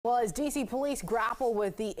Well, as D.C. police grapple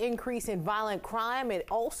with the increase in violent crime, it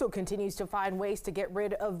also continues to find ways to get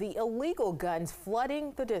rid of the illegal guns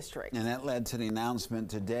flooding the district. And that led to the announcement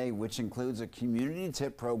today, which includes a community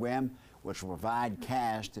tip program which will provide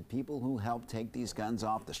cash to people who help take these guns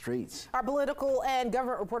off the streets. Our political and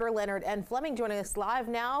government reporter Leonard N. Fleming joining us live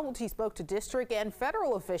now. He spoke to district and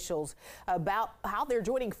federal officials about how they're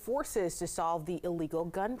joining forces to solve the illegal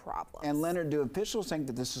gun problem. And Leonard, do officials think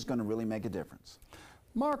that this is going to really make a difference?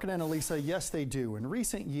 Mark and Annalisa, yes, they do. In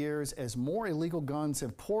recent years, as more illegal guns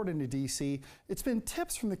have poured into D.C., it's been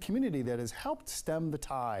tips from the community that has helped stem the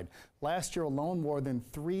tide. Last year alone, more than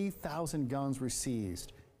 3,000 guns were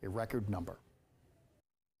seized, a record number.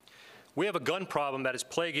 We have a gun problem that is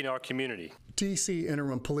plaguing our community. D.C.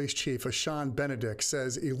 Interim Police Chief Ashan Benedict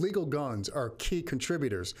says illegal guns are key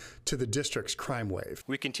contributors to the district's crime wave.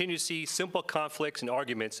 We continue to see simple conflicts and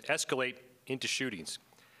arguments escalate into shootings.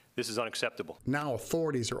 This is unacceptable. Now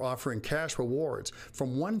authorities are offering cash rewards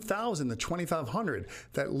from $1,000 to $2,500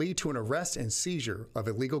 that lead to an arrest and seizure of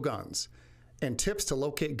illegal guns. And tips to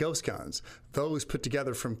locate ghost guns, those put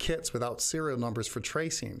together from kits without serial numbers for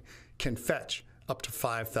tracing, can fetch up to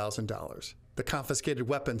 $5,000. The confiscated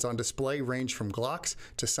weapons on display range from Glocks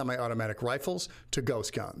to semi-automatic rifles to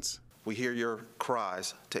ghost guns. We hear your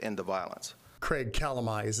cries to end the violence. Craig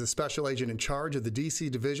Calamai is the special agent in charge of the D.C.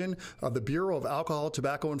 division of the Bureau of Alcohol,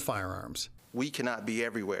 Tobacco, and Firearms. We cannot be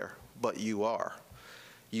everywhere, but you are.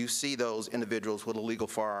 You see those individuals with illegal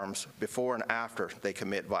firearms before and after they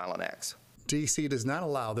commit violent acts. D.C. does not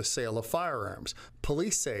allow the sale of firearms.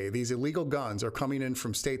 Police say these illegal guns are coming in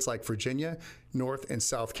from states like Virginia, North and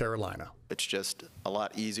South Carolina. It's just a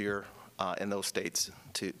lot easier in those states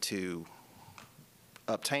to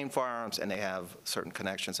obtain firearms, and they have certain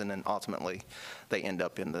connections, and then ultimately they end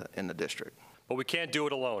up in the district. But we can't do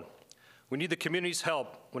it alone. We need the community's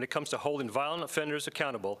help when it comes to holding violent offenders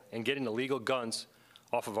accountable and getting illegal guns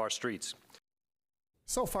off of our streets.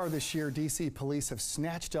 So far this year, D.C. police have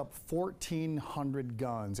snatched up 1,400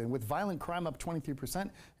 guns, and with violent crime up 23%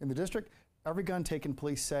 in the district, every gun taken,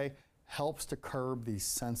 police say, helps to curb these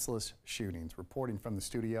senseless shootings. Reporting from the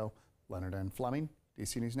studio, Leonard N. Fleming,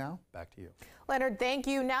 D.C. News Now, back to you. Leonard, thank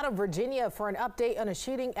you. Now to Virginia for an update on a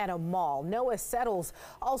shooting at a mall. Noah Settles,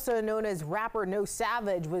 also known as rapper No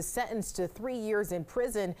Savage, was sentenced to 3 years in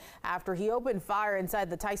prison after he opened fire inside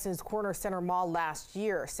the Tysons Corner Center Mall last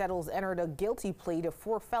year. Settles entered a guilty plea to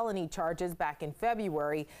 4 felony charges back in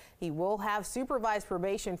February. He will have supervised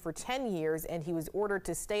probation for 10 years, and he was ordered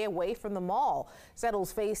to stay away from the mall.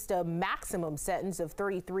 Settles faced a maximum sentence of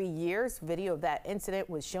 33 years. Video of that incident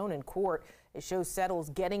was shown in court. It shows Settles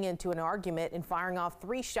getting into an argument and firing off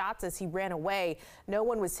 3 shots as he ran away. No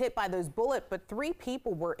one was hit by those bullets, but 3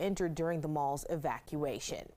 people were injured during the mall's evacuation.